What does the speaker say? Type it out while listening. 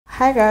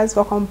Hi guys,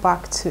 welcome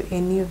back to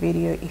a new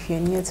video. If you're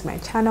new to my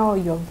channel,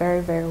 you're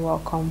very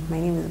welcome. My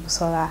name is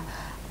Busola.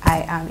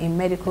 I am a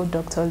medical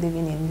doctor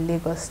living in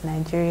Lagos,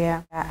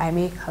 Nigeria. I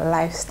make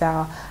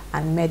lifestyle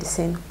and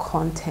medicine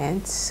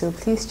content, so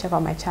please check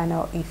out my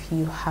channel if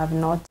you have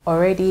not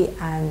already,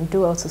 and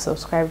do also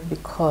subscribe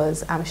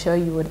because I'm sure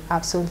you would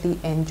absolutely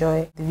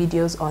enjoy the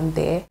videos on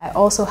there. I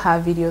also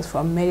have videos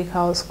from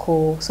medical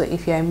school, so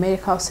if you're a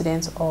medical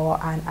student or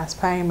an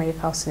aspiring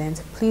medical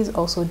student, please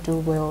also do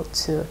well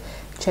to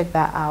check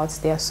that out.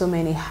 There are so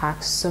many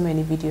hacks, so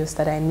many videos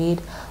that I made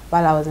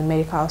while I was in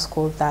medical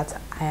school that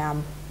I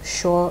am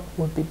sure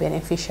would be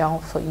beneficial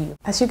for you.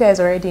 As you guys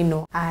already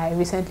know, I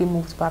recently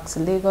moved back to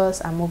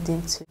Lagos. I moved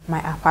into my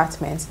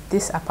apartment.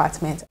 This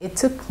apartment, it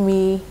took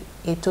me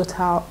a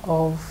total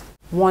of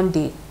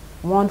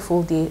one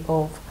full day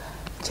of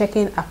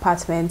checking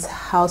apartments,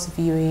 house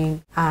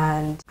viewing,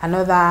 and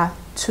another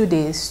 2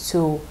 days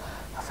to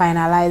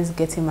finalize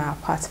getting my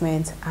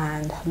apartment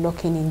and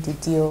locking in the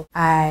deal.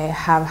 I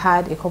have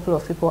had a couple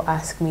of people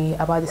ask me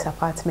about this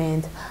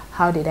apartment.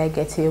 How did I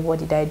get it? What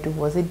did I do?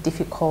 Was it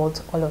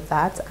difficult? All of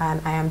that.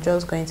 And I am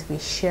just going to be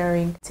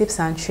sharing tips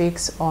and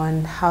tricks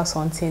on house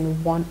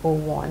hunting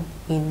 101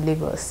 in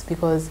Lagos,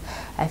 because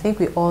I think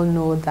we all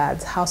know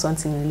that house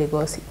hunting in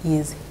Lagos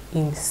is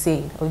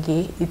insane.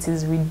 Okay, it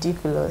is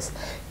ridiculous.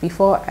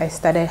 Before I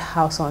started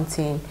house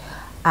hunting,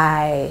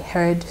 I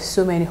heard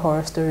so many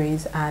horror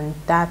stories, and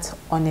that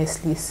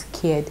honestly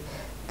scared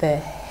the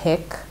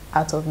heck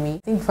out of me. I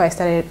think before I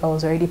started, I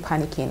was already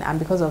panicking, and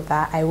because of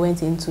that, I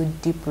went into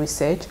deep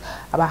research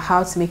about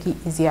how to make it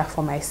easier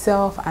for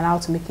myself and how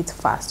to make it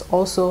fast.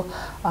 Also,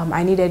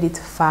 I needed it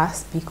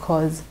fast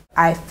because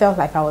I felt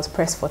like I was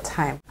pressed for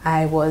time.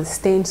 I was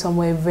staying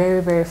somewhere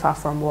very far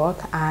from work,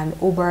 and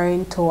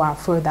Ubering to and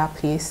fro that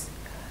place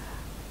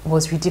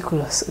was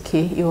ridiculous.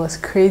 Okay, it was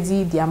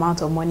crazy the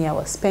amount of money I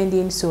was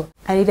spending, so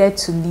I needed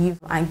to leave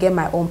and get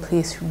my own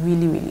place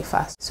really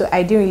fast. So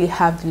I didn't really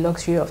have the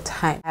luxury of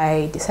time.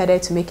 I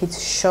decided to make it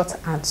short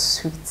and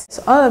sweet.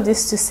 So all of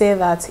this to say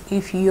that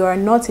if you are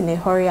not in a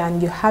hurry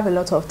and you have a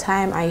lot of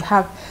time and you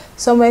have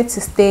somewhere to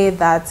stay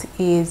that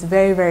is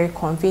very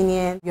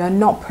convenient, you're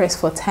not pressed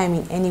for time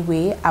in any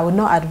way, I would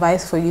not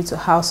advise for you to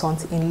house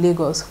hunt in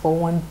Lagos for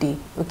 1 day.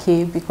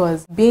 Okay,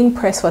 because being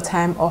pressed for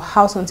time or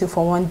house hunting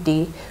for 1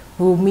 day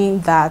will mean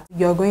that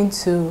you're going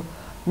to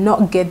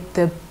not get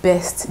the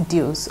best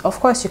deals. Of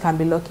course, you can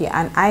be lucky,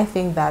 and I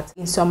think that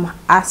in some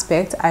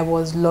aspect I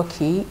was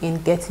lucky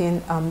in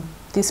getting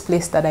this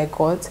place that I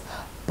got,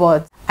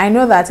 but I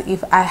know that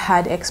if I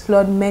had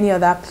explored many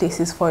other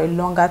places for a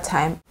longer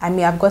time, I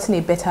may have gotten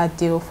a better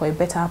deal for a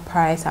better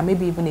price and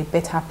maybe even a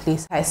better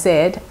place. I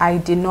said I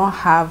did not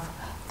have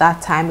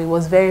that time. It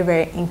was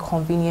very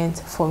inconvenient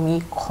for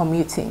me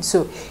commuting.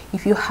 So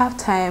if you have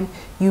time,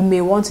 you may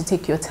want to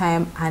take your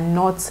time and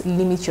not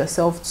limit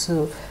yourself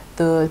to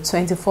the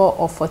 24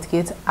 or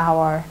 48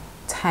 hour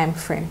time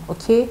frame.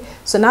 Okay,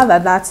 so now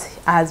that that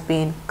has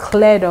been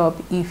cleared up,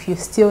 if you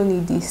still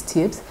need these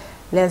tips,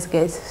 let's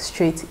get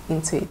straight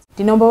into it.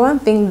 The number one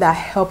thing that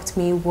helped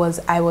me was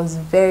I was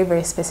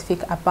very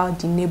specific about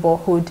the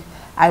neighborhood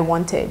I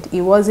wanted.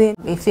 It wasn't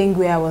a thing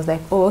where I was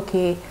like, oh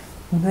okay,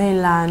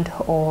 mainland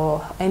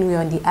or anywhere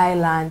on the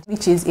island,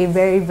 which is a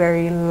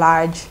very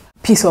large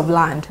piece of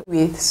land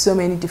with so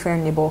many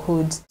different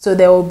neighborhoods. So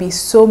there will be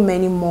so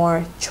many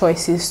more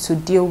choices to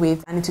deal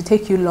with, and it will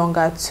take you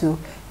longer to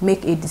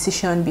make a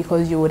decision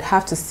because you would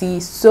have to see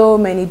so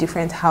many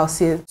different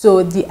houses.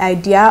 So the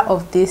idea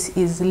of this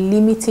is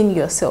limiting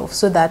yourself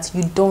so that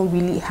you don't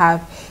really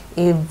have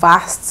a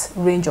vast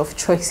range of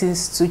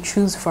choices to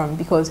choose from,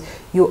 because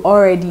you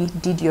already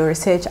did your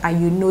research and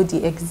you know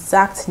the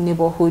exact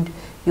neighborhood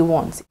you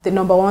want. The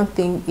number one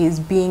thing is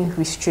being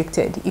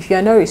restricted. If you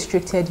are not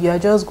restricted, you are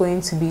just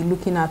going to be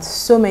looking at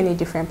so many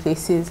different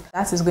places.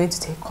 That is going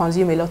to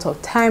consume a lot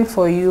of time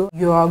for you.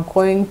 You are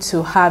going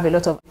to have a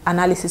lot of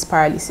analysis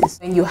paralysis.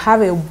 When you have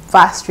a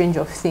vast range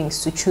of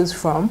things to choose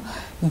from,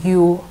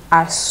 you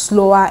are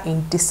slower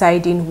in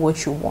deciding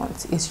what you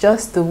want. It's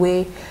just the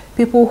way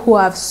people who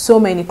have so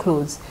many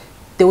clothes,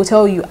 they will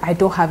tell you, I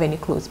don't have any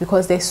clothes,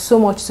 because there's so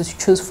much to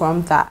choose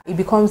from that it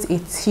becomes a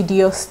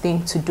tedious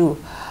thing to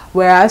do.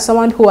 Whereas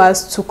someone who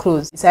has 2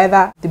 clothes, it's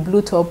either the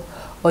blue top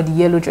or the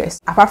yellow dress.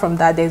 Apart from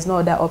that, there's no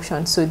other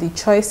option, so the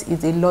choice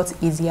is a lot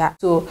easier.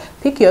 So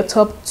pick your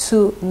top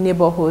 2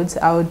 neighborhoods.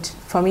 I would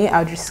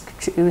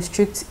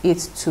restrict it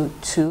to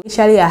 2.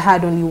 Initially I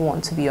had only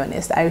 1, to be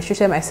honest. I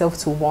restricted myself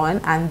to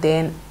 1, and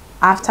then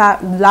after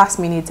last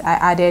minute I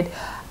added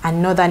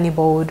another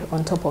neighborhood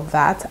on top of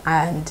that,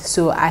 and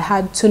so I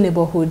had 2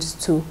 neighborhoods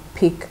to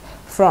pick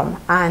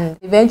from. And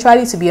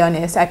eventually, to be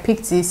honest, I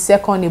picked the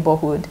second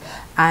neighborhood,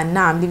 and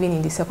now I'm living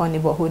in the second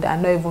neighborhood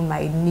and not even my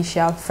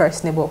initial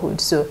first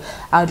neighborhood. So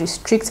I'll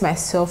restrict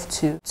myself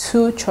to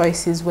 2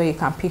 choices where you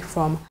can pick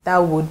from. That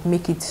would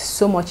make it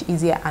so much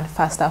easier and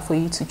faster for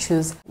you to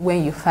choose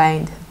when you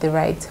find the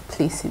right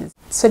places.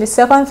 So the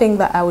second thing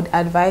that I would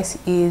advise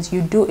is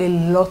you do a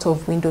lot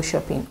of window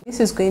shopping. This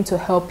is going to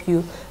help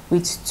you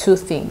with two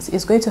things.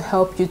 It's going to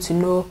help you to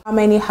know how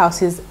many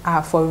houses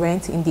are for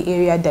rent in the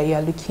area that you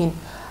are looking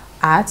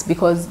at,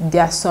 because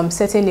there are some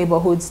certain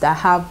neighborhoods that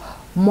have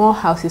more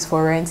houses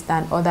for rent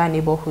than other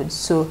neighborhoods.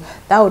 So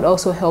that would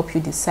also help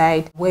you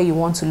decide where you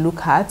want to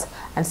look at.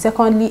 And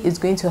secondly, it's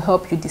going to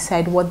help you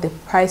decide what the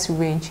price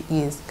range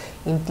is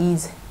in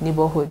these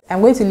neighborhoods.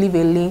 I'm going to leave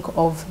a link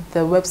of the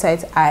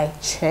website I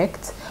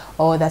checked,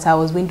 or that I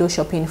was window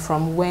shopping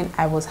from when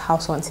I was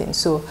house hunting.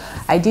 So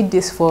I did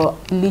this for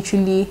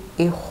literally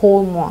a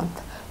whole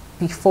month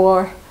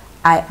before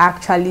I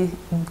actually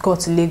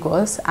got to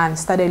Lagos and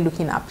started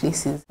looking at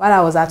places. While I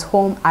was at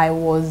home, I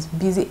was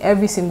busy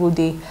every single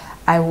day.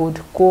 I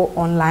would go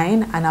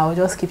online and I would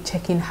just keep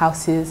checking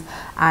houses,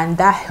 and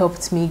that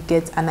helped me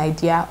get an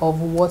idea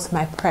of what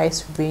my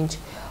price range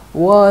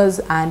was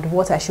and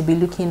what I should be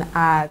looking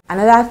at.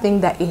 Another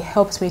thing that it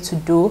helped me to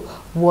do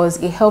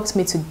was it helped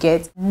me to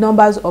get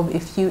numbers of a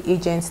few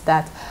agents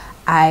that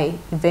I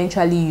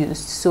eventually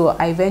used. So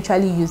I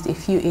eventually used a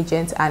few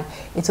agents, and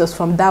it was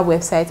from that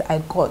website I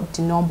got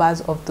the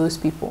numbers of those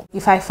people.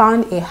 If I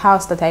found a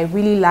house that I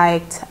really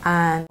liked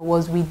and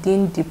was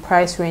within the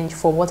price range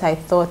for what I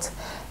thought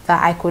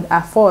that I could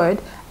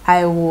afford,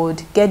 I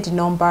would get the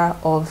number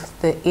of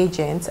the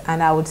agent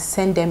and I would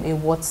send them a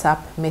WhatsApp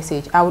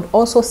message. I would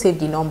also save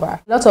the number.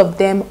 A lot of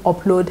them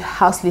upload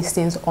house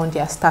listings on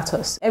their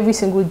status. Every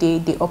single day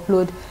they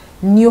upload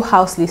new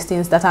house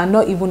listings that are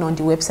not even on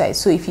the website.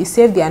 So if you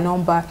save their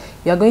number,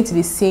 you are going to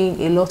be seeing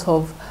a lot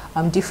of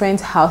different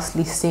house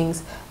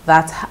listings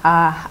that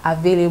are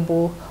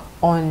available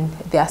on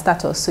their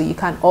status. So you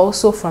can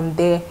also from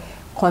there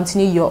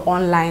continue your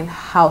online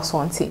house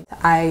hunting.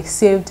 I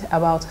saved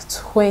about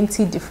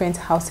 20 different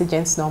house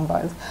agents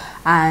numbers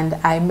and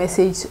I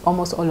messaged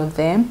almost all of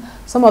them.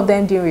 Some of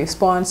them didn't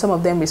respond, some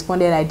of them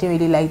responded. I didn't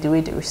really like the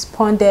way they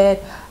responded,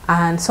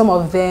 and some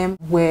of them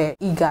were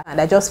eager, and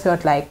I just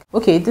felt like,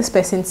 okay, this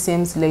person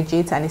seems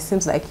legit and it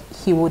seems like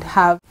he would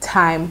have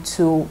time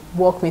to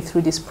walk me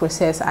through this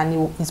process and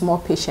he is more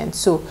patient.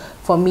 So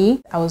for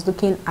me, I was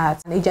looking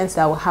at an agent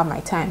that will have my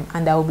time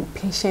and that will be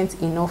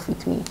patient enough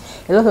with me.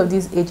 A lot of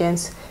these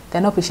agents,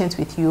 they're not patient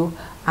with you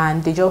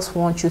and they just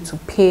want you to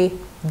pay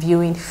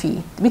viewing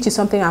fee, which is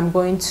something I'm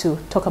going to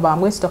talk about. I'm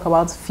going to talk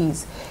about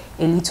fees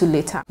a little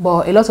later,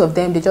 but a lot of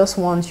them, they just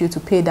want you to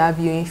pay that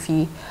viewing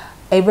fee.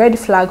 A red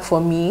flag for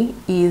me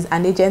is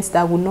an agent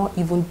that will not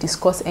even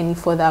discuss any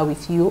further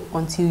with you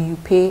until you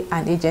pay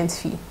an agent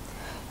fee.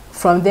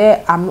 From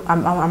there, I'm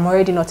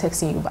already not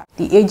texting you back.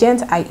 The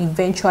agent I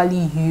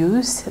eventually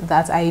used,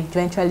 that I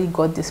eventually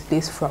got this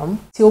place from,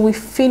 till we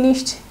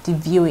finished the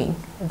viewing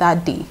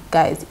that day,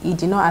 guys, he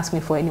did not ask me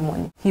for any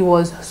money. He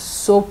was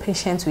so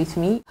patient with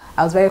me.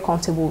 I was very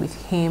comfortable with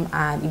him,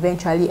 and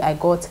eventually I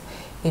got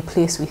a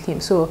place with him.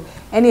 So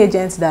any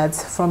agent that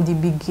from the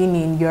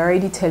beginning you're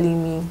already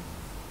telling me,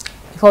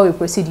 before we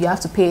proceed, you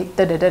have to pay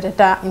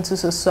into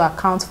so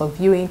account for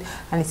viewing,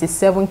 and it is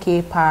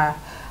 7K per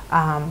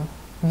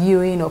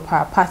viewing or per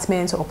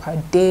apartment or per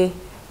day.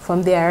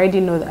 From there, I already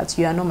know that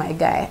you are not my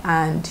guy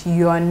and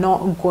you are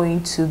not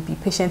going to be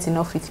patient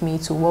enough with me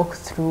to walk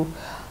through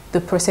the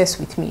process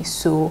with me.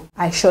 So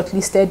I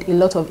shortlisted a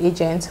lot of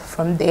agents.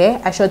 From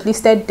there, I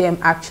shortlisted them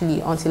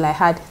actually until I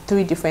had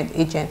 3 different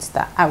agents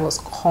that I was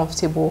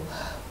comfortable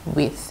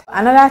with.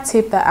 Another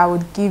tip that I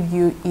would give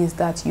you is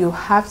that you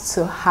have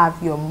to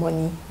have your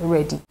money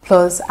ready,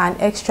 plus an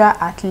extra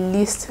at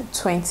least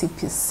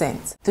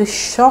 20%. The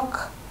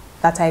shock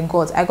that I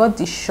got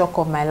the shock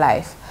of my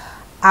life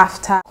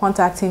after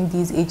contacting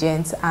these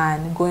agents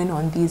and going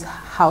on these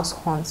house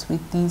hunts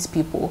with these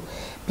people,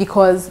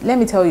 because let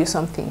me tell you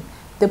something,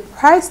 the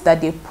price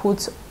that they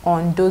put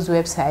on those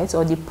websites,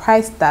 or the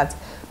price that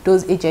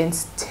those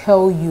agents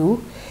tell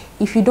you,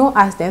 if you don't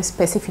ask them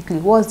specifically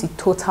what's the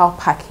total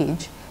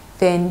package,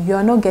 then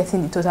you're not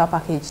getting the total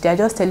package. They're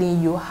just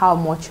telling you how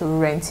much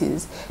rent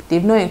is.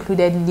 They've not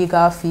included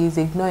legal fees,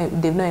 they've not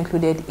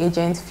included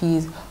agent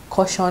fees,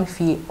 caution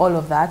fee, all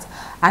of that.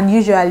 And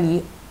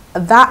usually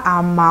that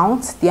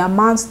amount,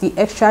 the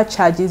extra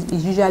charges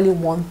is usually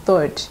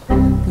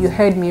 1/3. You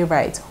heard me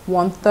right,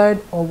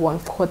 1/3 or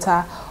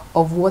 1/4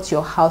 of what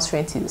your house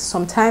rent is.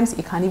 Sometimes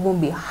it can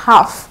even be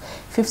half,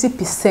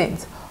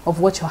 50% of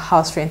what your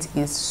house rent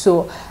is.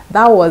 So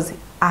that was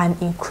an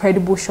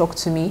incredible shock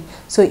to me.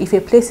 So if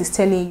a place is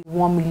telling you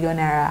 1 million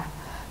naira,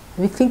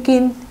 you're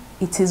thinking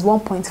it is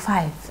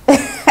 1.5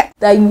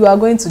 that you are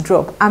going to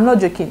drop. I'm not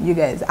joking, you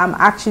guys. I'm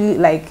actually,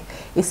 like,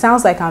 it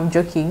sounds like I'm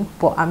joking,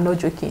 but I'm not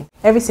joking.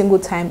 Every single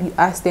time you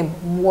ask them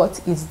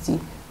what is the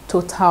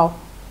total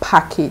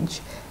package.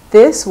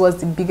 This was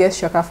the biggest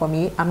shocker for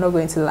me, I'm not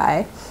going to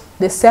lie.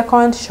 The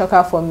second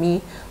shocker for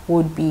me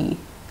would be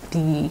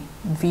the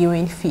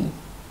viewing fee.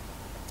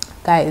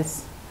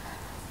 Guys,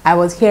 I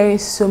was hearing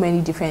so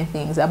many different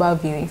things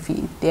about viewing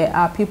fee. There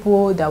are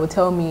people that will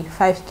tell me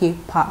 5K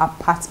per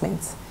apartment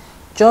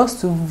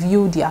just to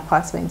view the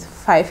apartment.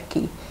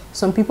 5K.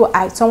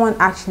 Someone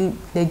actually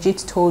legit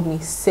told me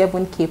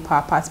 7K per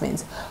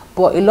apartment,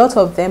 but a lot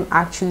of them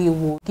actually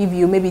will give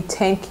you maybe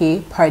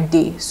 10K per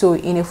day. So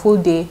in a full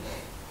day,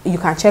 you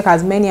can check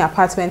as many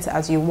apartments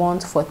as you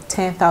want for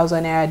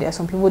 10,000 naira. There are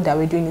some people that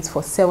were doing it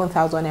for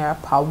 7,000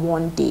 naira per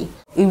one day.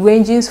 It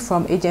ranges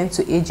from agent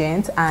to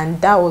agent,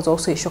 and that was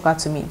also a shocker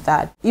to me,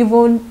 that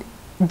even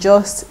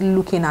just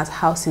looking at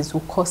houses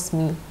will cost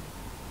me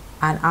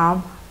an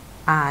arm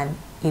and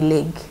a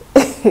leg.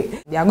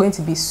 There are going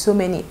to be so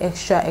many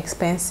extra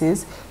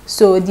expenses,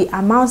 so the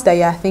amount that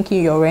you are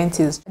thinking your rent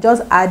is,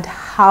 just add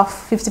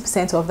half,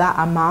 50% of that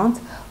amount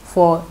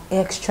for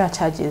extra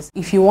charges.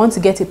 If you want to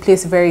get a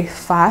place very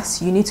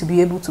fast, you need to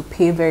be able to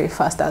pay very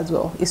fast as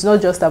well. It's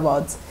not just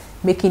about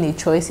making a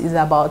choice, is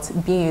about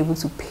being able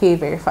to pay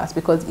very fast,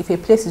 because if a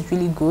place is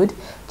really good,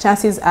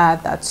 chances are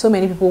that so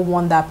many people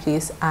want that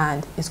place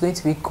and it's going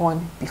to be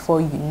gone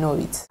before you know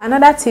it.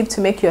 Another tip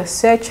to make your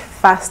search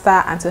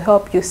faster and to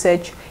help you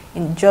search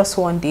in just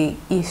one day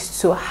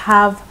is to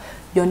have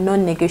your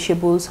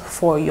non-negotiables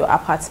for your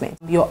apartment,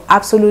 your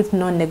absolute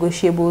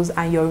non-negotiables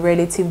and your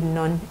relative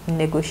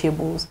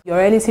non-negotiables. Your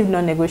relative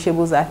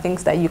non-negotiables are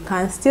things that you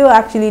can still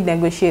actually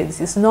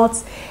negotiate. It's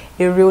not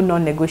a real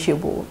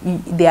non-negotiable.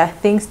 They are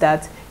things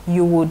that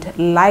you would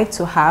like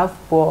to have,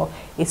 but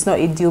it's not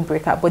a deal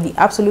breaker. But the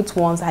absolute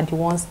ones are the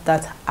ones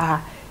that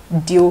are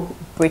deal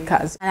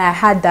breakers, and I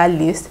had that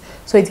list,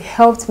 so it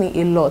helped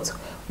me a lot.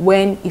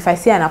 When if I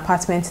see an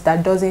apartment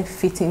that doesn't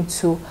fit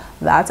into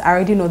that, I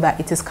already know that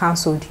it is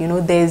cancelled. You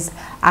know,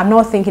 I'm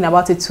not thinking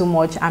about it too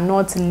much. I'm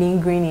not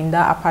lingering in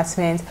that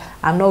apartment.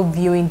 I'm not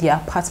viewing the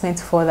apartment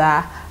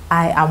further.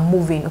 I am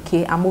moving.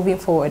 Okay, I'm moving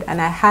forward. And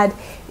I had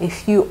a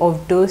few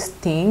of those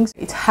things.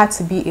 It had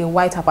to be a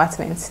white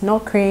apartment,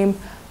 not cream,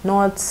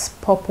 not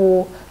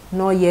purple,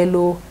 not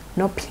yellow,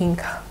 not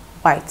pink,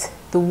 white.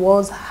 The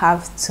walls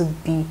have to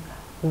be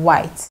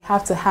white. You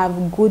have to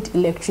have good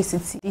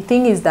electricity. The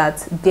thing is that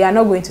they are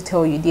not going to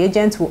tell you. The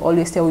agent will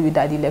always tell you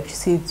that the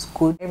electricity is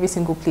good every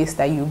single place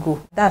that you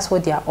go. That's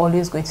what they are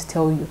always going to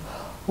tell you.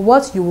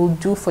 What you will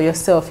do for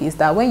yourself is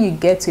that when you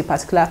get to a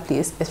particular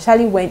place,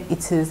 especially when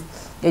it is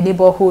a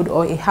neighborhood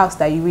or a house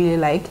that you really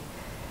like,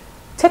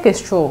 take a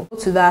stroll. Go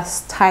to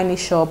that tiny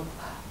shop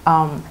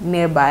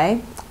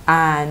nearby,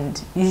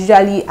 and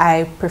usually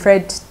I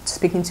preferred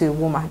speaking to a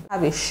woman.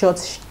 Have a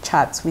short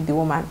chat with the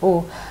woman.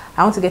 Oh,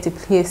 I want to get a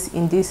place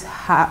in this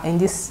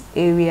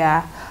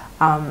area.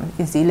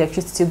 Is the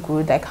electricity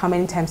good? Like, how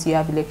many times do you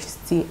have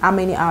electricity? How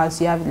many hours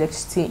do you have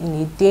electricity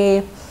in a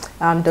day?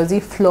 Does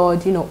it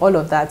flood? You know, all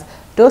of that.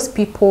 Those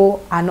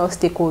people are not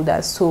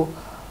stakeholders, so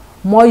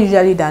more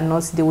usually than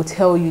not, they will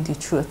tell you the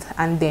truth,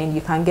 and then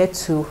you can get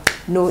to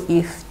know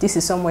if this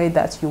is somewhere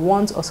that you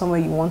want or somewhere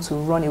you want to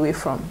run away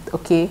from.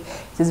 Okay,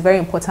 it is very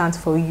important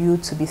for you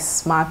to be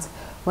smart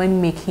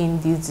when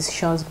making these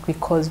decisions,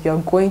 because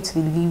you're going to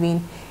be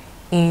living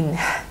in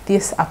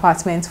this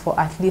apartment for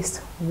at least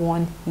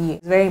 1 year.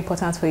 It's very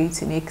important for you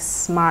to make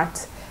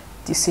smart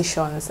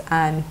decisions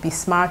and be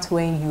smart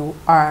when you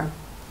are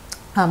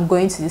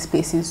going to these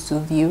places to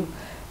view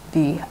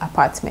the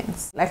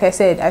apartments. Like I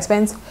said, I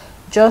spent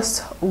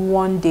just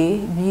 1 day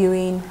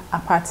viewing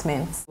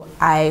apartments.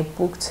 I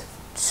booked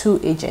 2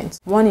 agents,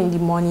 one in the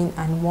morning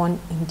and one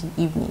in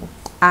the evening.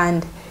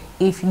 And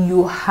if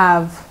you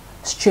have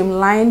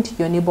streamlined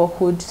your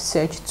neighborhood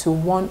search to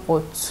 1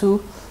 or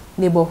 2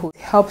 neighborhoods,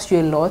 it helps you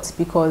a lot,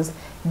 because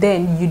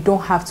then you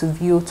don't have to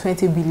view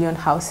 20 billion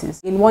houses.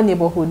 In one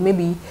neighborhood,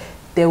 maybe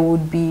there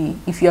would be,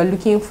 if you're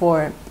looking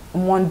for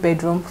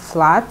 1-bedroom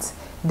flat,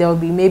 there will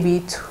be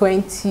maybe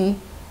 20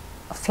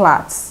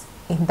 flats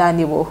in that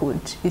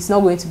neighborhood. It's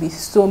not going to be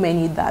so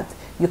many that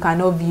you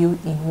cannot view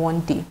in 1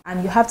 day,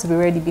 and you have to be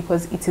ready,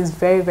 because it is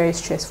very, very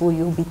stressful.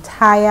 You'll be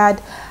tired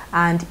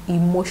and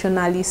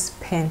emotionally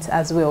spent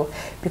as well,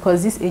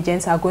 because these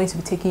agents are going to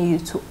be taking you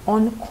to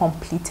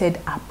uncompleted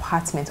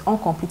apartments,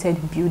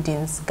 uncompleted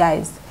buildings.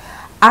 Guys,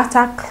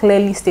 after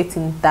clearly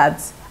stating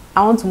that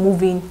I want to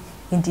move in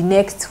the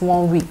next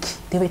 1 week,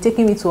 they were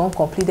taking me to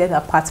uncompleted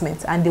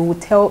apartments, and they were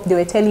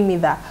telling me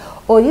that,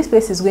 oh, this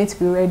place is going to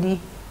be ready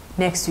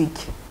next week.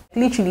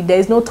 Literally,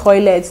 there's no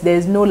toilets,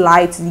 there's no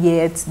lights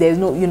yet, there's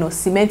no, you know,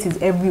 cement is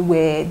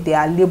everywhere, there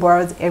are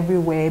laborers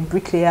everywhere,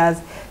 bricklayers,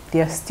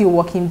 they are still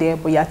working there,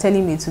 but you're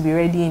telling me to be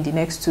ready in the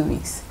next 2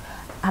 weeks.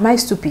 Am I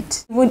stupid?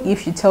 Even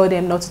if you tell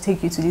them not to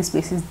take you to these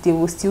places, they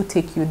will still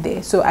take you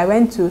there. So I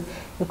went to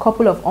a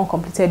couple of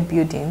uncompleted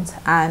buildings,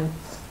 and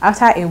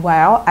after a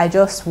while, I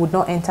just would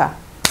not enter.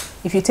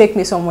 If you take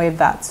me somewhere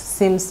that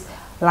seems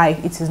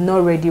like it is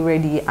not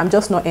ready, I'm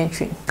just not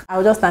entering.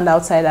 I'll just stand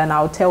outside and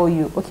I'll tell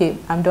you, okay,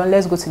 I'm done,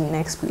 let's go to the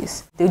next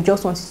place. They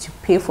just want you to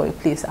pay for a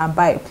place and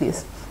buy a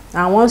place.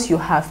 And once you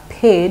have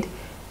paid,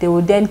 they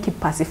will then keep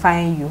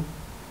pacifying you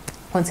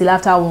until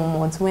after 1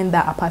 month, when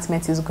that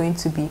apartment is going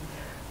to be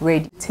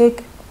ready.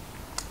 Take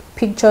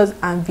pictures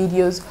and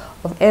videos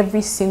of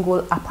every single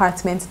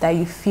apartment that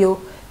you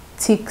feel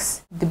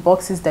ticks the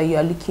boxes that you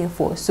are looking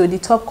for. So the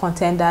top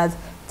contenders,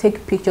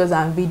 take pictures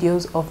and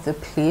videos of the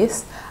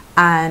place,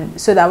 and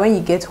so that when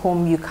you get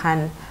home, you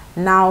can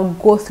now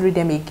go through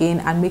them again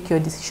and make your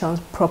decisions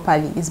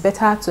properly. It's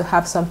better to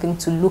have something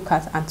to look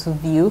at and to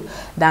view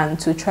than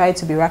to try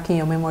to be racking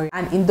your memory.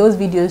 And in those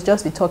videos,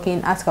 just be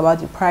talking, ask about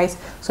the price,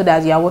 so that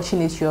as you are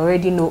watching it, you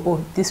already know,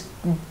 oh,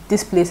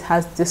 this place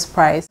has this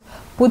price.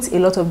 Put a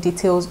lot of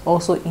details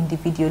also in the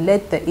video.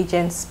 Let the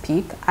agent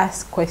speak,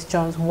 ask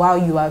questions while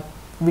you are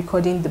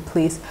recording the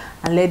place,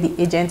 and let the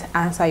agent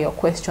answer your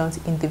questions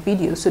in the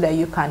video so that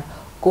you can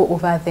go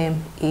over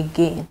them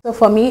again. So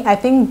for me, I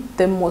think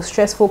the most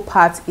stressful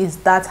part is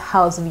that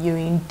house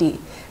viewing day,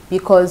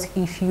 because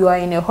if you are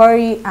in a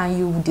hurry and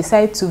you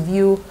decide to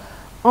view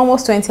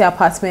almost 20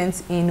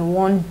 apartments in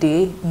one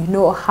day, you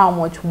know how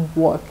much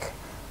work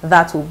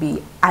that will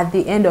be. At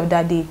the end of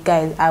that day,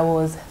 guys, I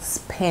was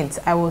spent.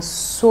 I was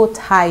so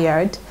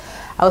tired.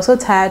 I was so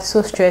tired,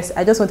 so stressed.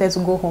 I just wanted to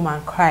go home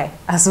and cry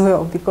as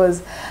well,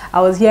 because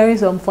I was hearing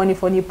some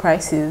funny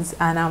prices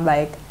and I'm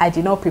like, I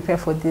did not prepare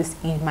for this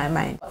in my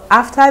mind.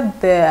 After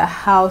the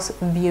house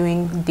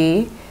viewing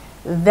day,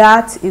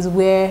 that is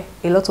where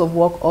a lot of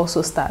work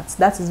also starts.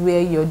 That is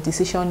where your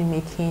decision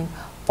making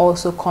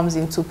also comes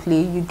into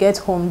play. You get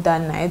home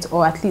that night,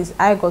 or at least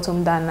I got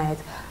home that night,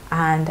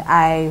 and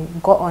I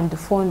got on the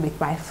phone with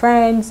my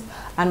friends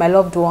and my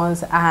loved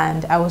ones,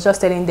 and I was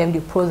just telling them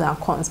the pros and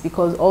cons,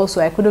 because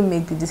also I couldn't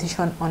make the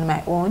decision on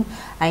my own.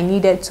 I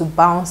needed to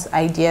bounce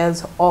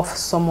ideas off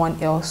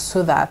someone else,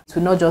 so that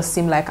to not just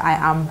seem like I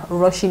am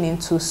rushing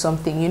into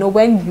something. You know,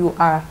 when you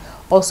are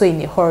also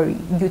in a hurry,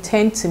 you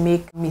tend to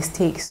make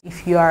mistakes.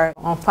 If you are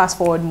on fast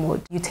forward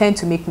mode, you tend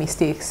to make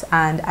mistakes,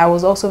 and I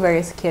was also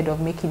very scared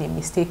of making a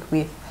mistake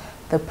with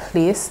the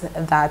place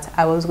that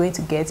I was going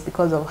to get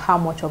because of how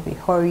much of a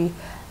hurry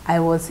I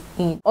was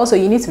in. Also,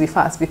 you need to be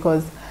fast,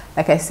 because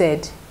like I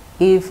said,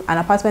 if an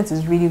apartment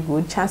is really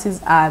good,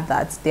 chances are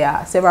that there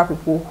are several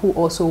people who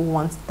also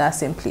want that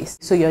same place.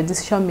 So your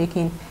decision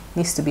making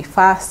needs to be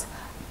fast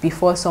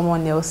before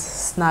someone else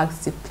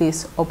snags the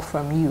place up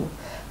from you.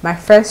 My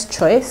first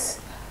choice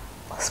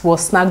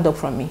was snagged up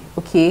from me.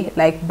 Okay,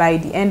 like by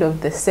the end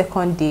of the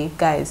second day,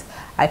 guys,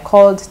 I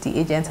called the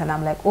agent and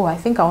I'm like, oh, I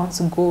think I want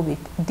to go with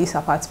this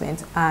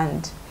apartment,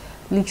 and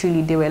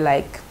literally they were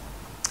like,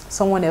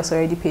 someone else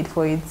already paid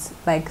for it,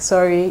 like,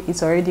 sorry,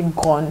 it's already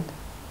gone.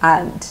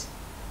 And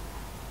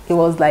it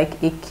was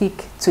like a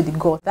kick to the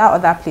gut. That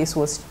other place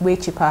was way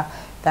cheaper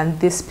than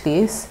this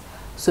place,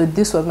 so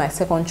this was my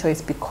second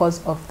choice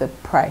because of the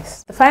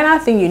price. The final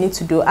thing you need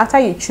to do after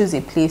you choose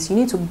a place, you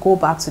need to go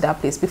back to that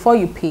place before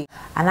you pay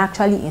and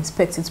actually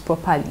inspect it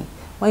properly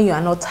when you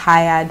are not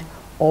tired,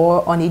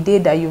 or on a day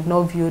that you've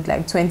not viewed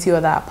like 20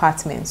 other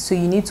apartments. So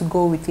you need to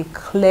go with a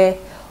clear,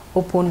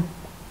 open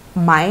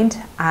mind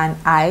and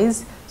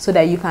eyes, so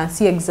that you can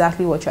see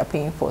exactly what you're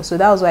paying for. So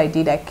that was what I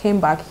did. I came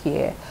back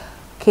here,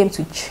 came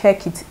to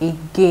check it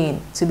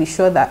again to be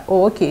sure that,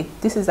 oh, okay,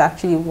 this is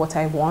actually what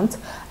I want.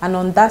 And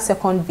on that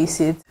second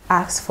visit,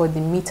 asked for the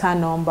meter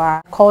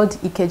number, called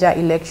Ikeja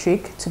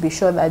Electric to be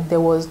sure that there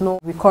was no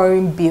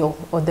recurring bill,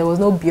 or there was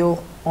no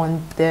bill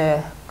on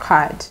the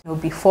card, you know,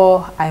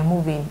 before I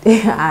move in.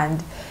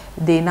 And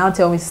they now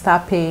tell me to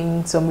start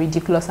paying some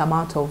ridiculous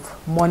amount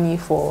of money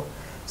for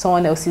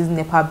someone else's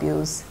NEPA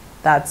bills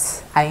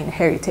that I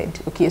inherited.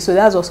 Okay, so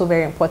that's also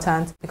very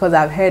important, because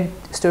I've heard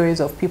stories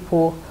of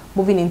people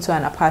moving into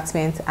an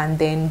apartment and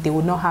then they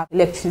would not have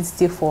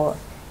electricity for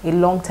a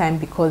long time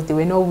because they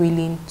were not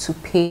willing to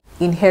pay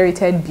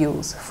inherited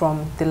bills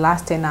from the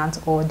last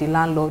tenant or the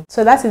landlord.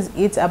 So that is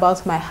it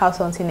about my house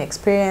hunting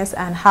experience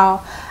and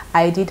how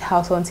I did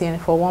house hunting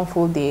for one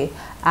full day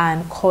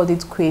and called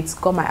it quits,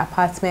 got my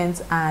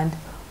apartment and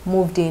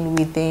moved in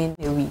within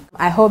a week.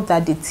 I hope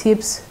that the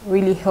tips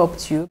really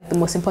helped you. The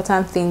most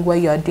important thing where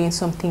you are doing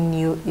something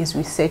new is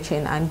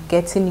researching and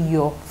getting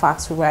your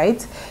facts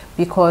right,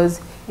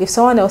 because if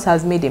someone else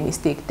has made a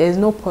mistake, there's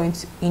no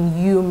point in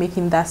you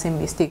making that same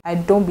mistake. I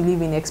don't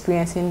believe in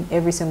experiencing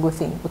every single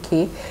thing.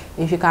 Okay,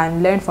 if you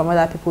can learn from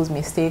other people's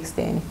mistakes,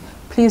 then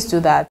please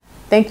do that.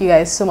 Thank you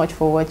guys so much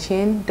for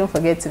watching. Don't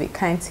forget to be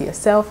kind to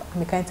yourself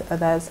and be kind to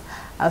others.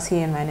 I'll see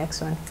you in my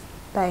next one.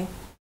 Bye.